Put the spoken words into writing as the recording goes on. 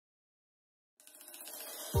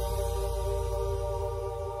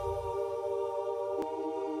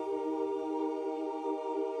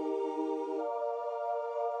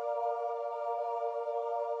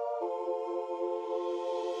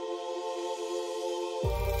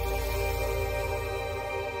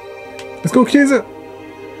Let's go, Chiesa.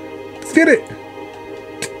 Let's get it.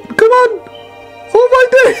 Come on. Oh my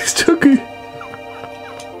days, Chucky.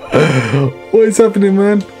 What is happening,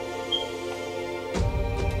 man?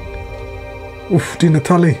 Oof, Di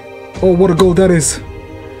Natale. Oh, what a goal that is.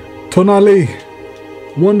 Tonali.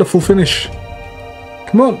 Wonderful finish.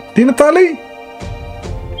 Come on, Di Natale.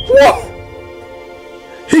 Whoa.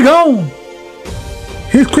 He gone.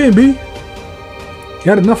 He's Queen B. He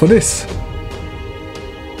had enough of this.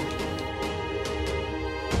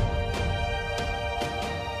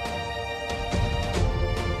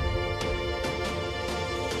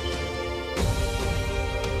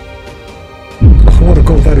 Oh, what a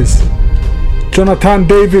goal that is. Jonathan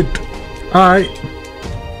David. Alright.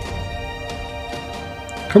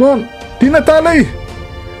 Come on. Di Natale.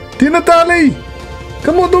 Di Natale.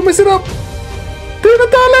 Come on, don't mess it up. Di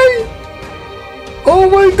Natale. Oh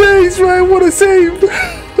my days, man. What a save.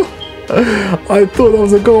 I thought that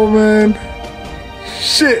was a goal, man.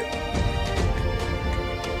 Shit.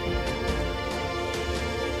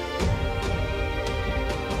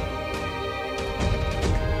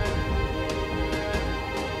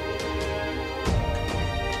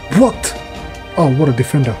 What? Oh, what a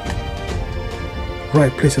defender.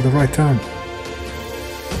 Right place at the right time.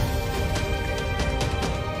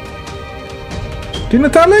 Di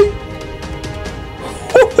Natale?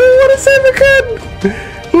 What a save again!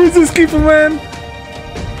 Who's this keeper, man?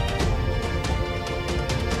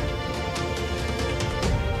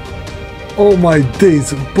 Oh my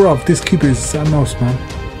days, bruv, this keeper is a mouse, man.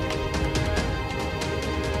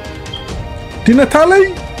 Di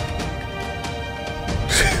Natale?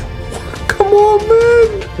 Come on, man!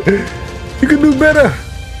 You can do better.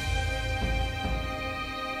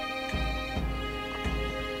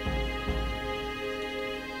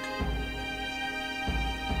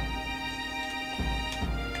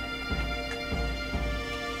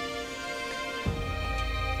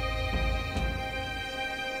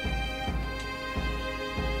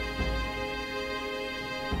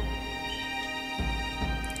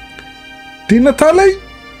 Di Natale?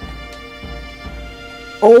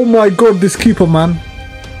 Oh my god, this keeper, man.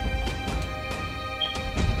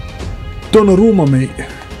 Donnarumma, mate.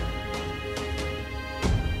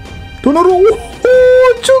 Donnarumma.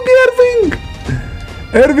 Oh, Chucky Irving.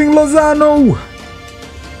 Irving Lozano.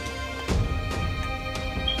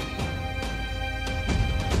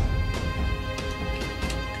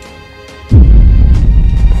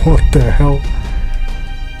 What the hell?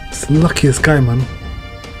 It's the luckiest guy, man.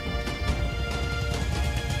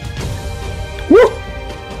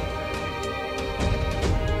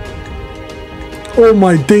 Oh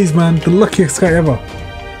my days, man. The luckiest guy ever.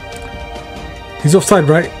 He's offside,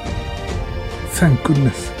 right? Thank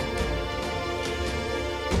goodness.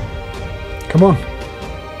 Come on.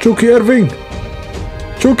 Chucky Irving.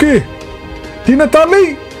 Chucky. Di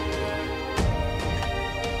Natale.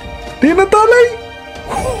 Di Natale.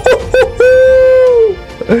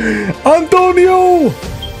 Antonio.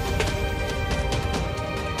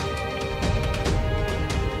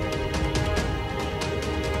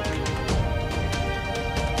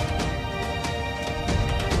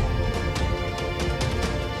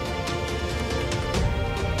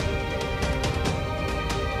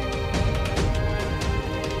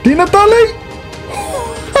 Di Natale?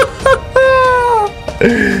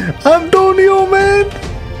 Antonio, man!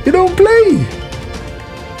 You don't play!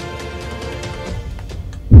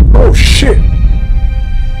 Oh, shit!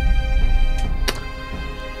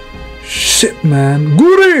 Shit, man.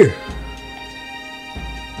 Guri!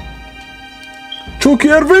 Chucky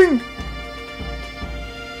Irving!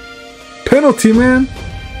 Penalty, man!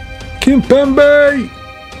 Kimpembe!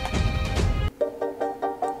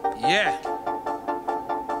 Yeah.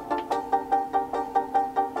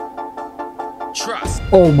 Trust.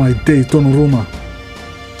 Oh my days, Donnarumma.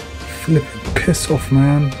 Flipping piss off,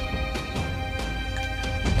 man.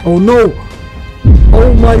 Oh no!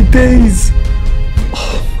 Oh my days!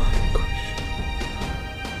 Oh my gosh.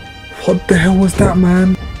 What the hell was that,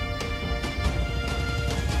 man?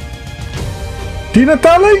 Di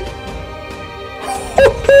Natale?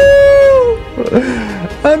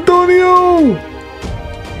 Antonio!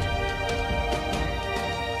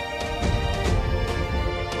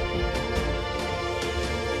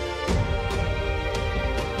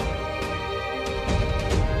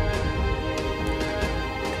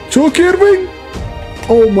 Chucky Irving!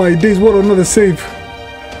 Oh my days, what another save.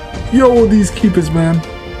 Yo, these keepers, man.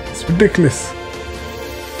 It's ridiculous.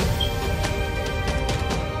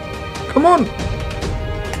 Come on.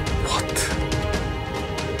 What?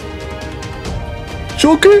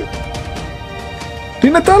 Chucky? Di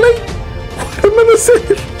Natale? What another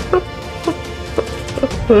save.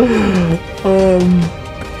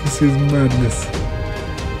 This is madness.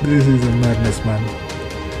 This is a madness, man.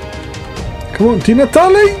 Come on, Di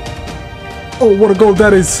Natale! Oh, what a goal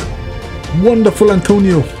that is! Wonderful,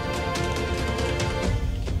 Antonio.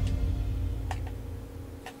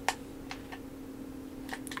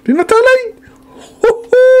 Di Natale!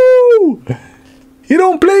 Woo-hoo! He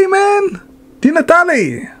don't play, man! Di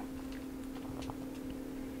Natale!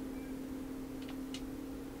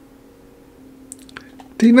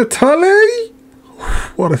 Di Natale!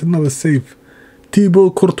 What another save.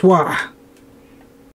 Thibaut Courtois.